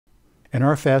In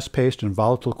our fast-paced and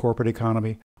volatile corporate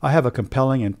economy, I have a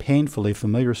compelling and painfully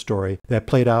familiar story that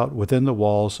played out within the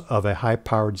walls of a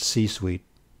high-powered C-suite.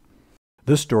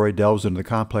 This story delves into the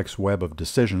complex web of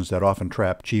decisions that often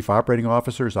trap chief operating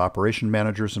officers, operation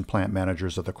managers, and plant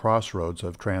managers at the crossroads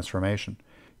of transformation.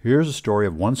 Here's a story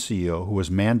of one CEO who was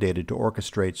mandated to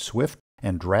orchestrate swift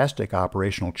and drastic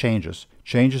operational changes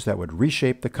that would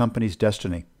reshape the company's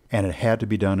destiny, and it had to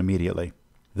be done immediately.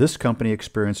 This company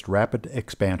experienced rapid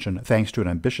expansion thanks to an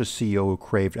ambitious CEO who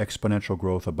craved exponential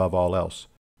growth above all else.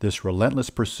 This relentless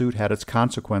pursuit had its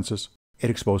consequences. It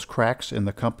exposed cracks in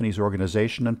the company's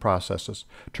organization and processes,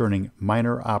 turning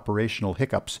minor operational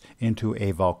hiccups into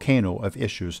a volcano of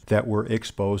issues that were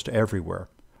exposed everywhere.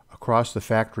 Across the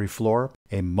factory floor,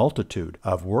 a multitude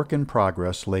of work in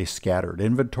progress lay scattered.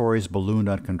 Inventories ballooned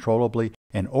uncontrollably,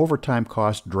 and overtime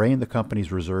costs drained the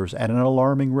company's reserves at an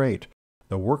alarming rate.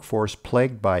 The workforce,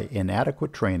 plagued by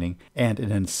inadequate training and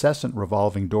an incessant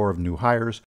revolving door of new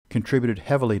hires, contributed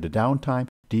heavily to downtime,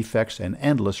 defects, and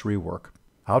endless rework.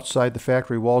 Outside the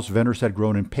factory walls, vendors had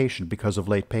grown impatient because of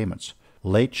late payments.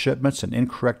 Late shipments and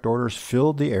incorrect orders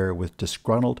filled the air with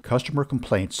disgruntled customer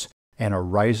complaints and a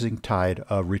rising tide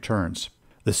of returns.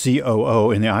 The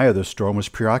COO, in the eye of the storm, was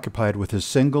preoccupied with his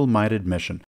single-minded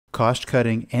mission: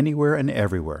 cost-cutting anywhere and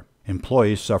everywhere.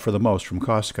 Employees suffer the most from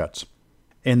cost cuts.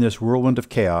 In this whirlwind of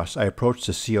chaos, I approached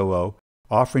the COO,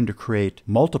 offering to create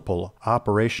multiple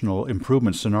operational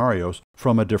improvement scenarios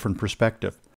from a different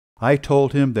perspective. I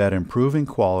told him that improving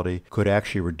quality could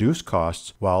actually reduce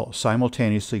costs while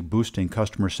simultaneously boosting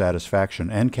customer satisfaction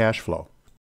and cash flow.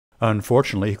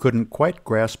 Unfortunately, he couldn't quite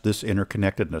grasp this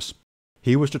interconnectedness.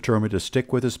 He was determined to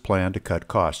stick with his plan to cut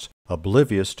costs,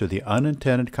 oblivious to the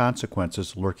unintended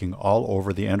consequences lurking all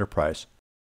over the enterprise.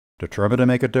 Determined to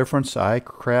make a difference, I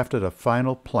crafted a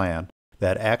final plan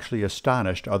that actually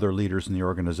astonished other leaders in the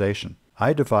organization.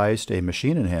 I devised a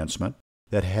machine enhancement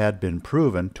that had been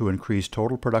proven to increase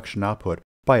total production output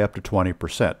by up to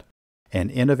 20%,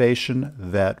 an innovation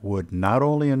that would not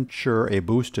only ensure a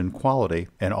boost in quality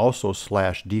and also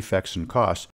slash defects and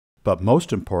costs, but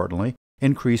most importantly,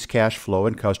 increase cash flow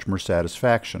and customer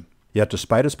satisfaction. Yet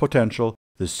despite its potential,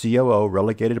 the COO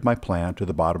relegated my plan to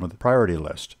the bottom of the priority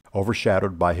list,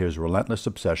 overshadowed by his relentless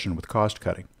obsession with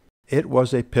cost-cutting. It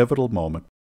was a pivotal moment.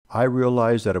 I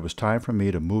realized that it was time for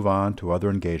me to move on to other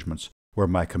engagements where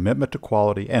my commitment to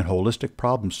quality and holistic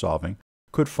problem-solving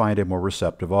could find a more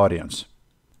receptive audience.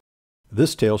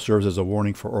 This tale serves as a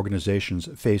warning for organizations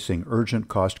facing urgent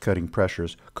cost-cutting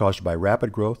pressures caused by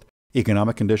rapid growth,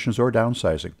 economic conditions, or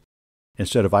downsizing.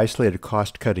 Instead of isolated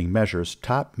cost-cutting measures,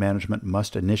 top management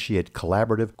must initiate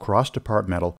collaborative,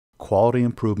 cross-departmental quality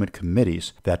improvement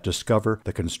committees that discover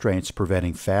the constraints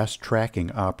preventing fast-tracking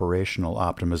operational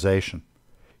optimization.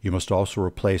 You must also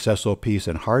replace SOPs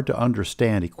and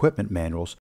hard-to-understand equipment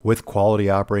manuals with quality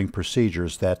operating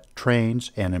procedures that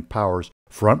trains and empowers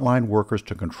frontline workers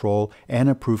to control and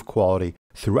improve quality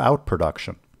throughout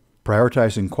production.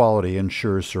 Prioritizing quality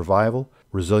ensures survival,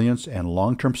 resilience, and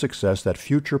long-term success that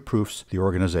future-proofs the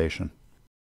organization.